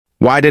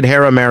Why did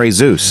Hera marry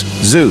Zeus?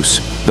 Zeus,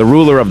 the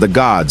ruler of the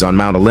gods on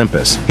Mount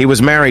Olympus. He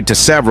was married to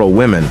several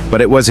women,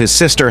 but it was his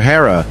sister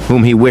Hera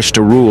whom he wished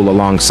to rule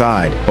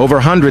alongside.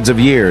 Over hundreds of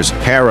years,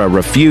 Hera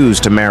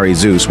refused to marry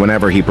Zeus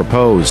whenever he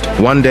proposed.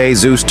 One day,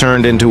 Zeus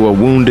turned into a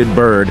wounded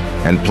bird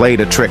and played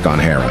a trick on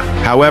Hera.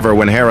 However,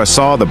 when Hera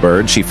saw the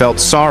bird, she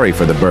felt sorry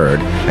for the bird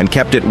and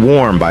kept it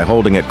warm by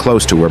holding it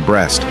close to her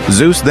breast.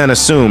 Zeus then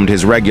assumed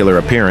his regular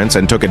appearance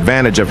and took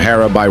advantage of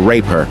Hera by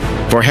rape her.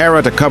 For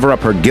Hera to cover up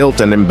her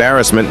guilt and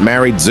embarrassment,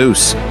 married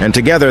Zeus, and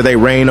together they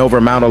reign over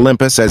Mount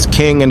Olympus as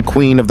king and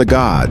queen of the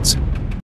gods.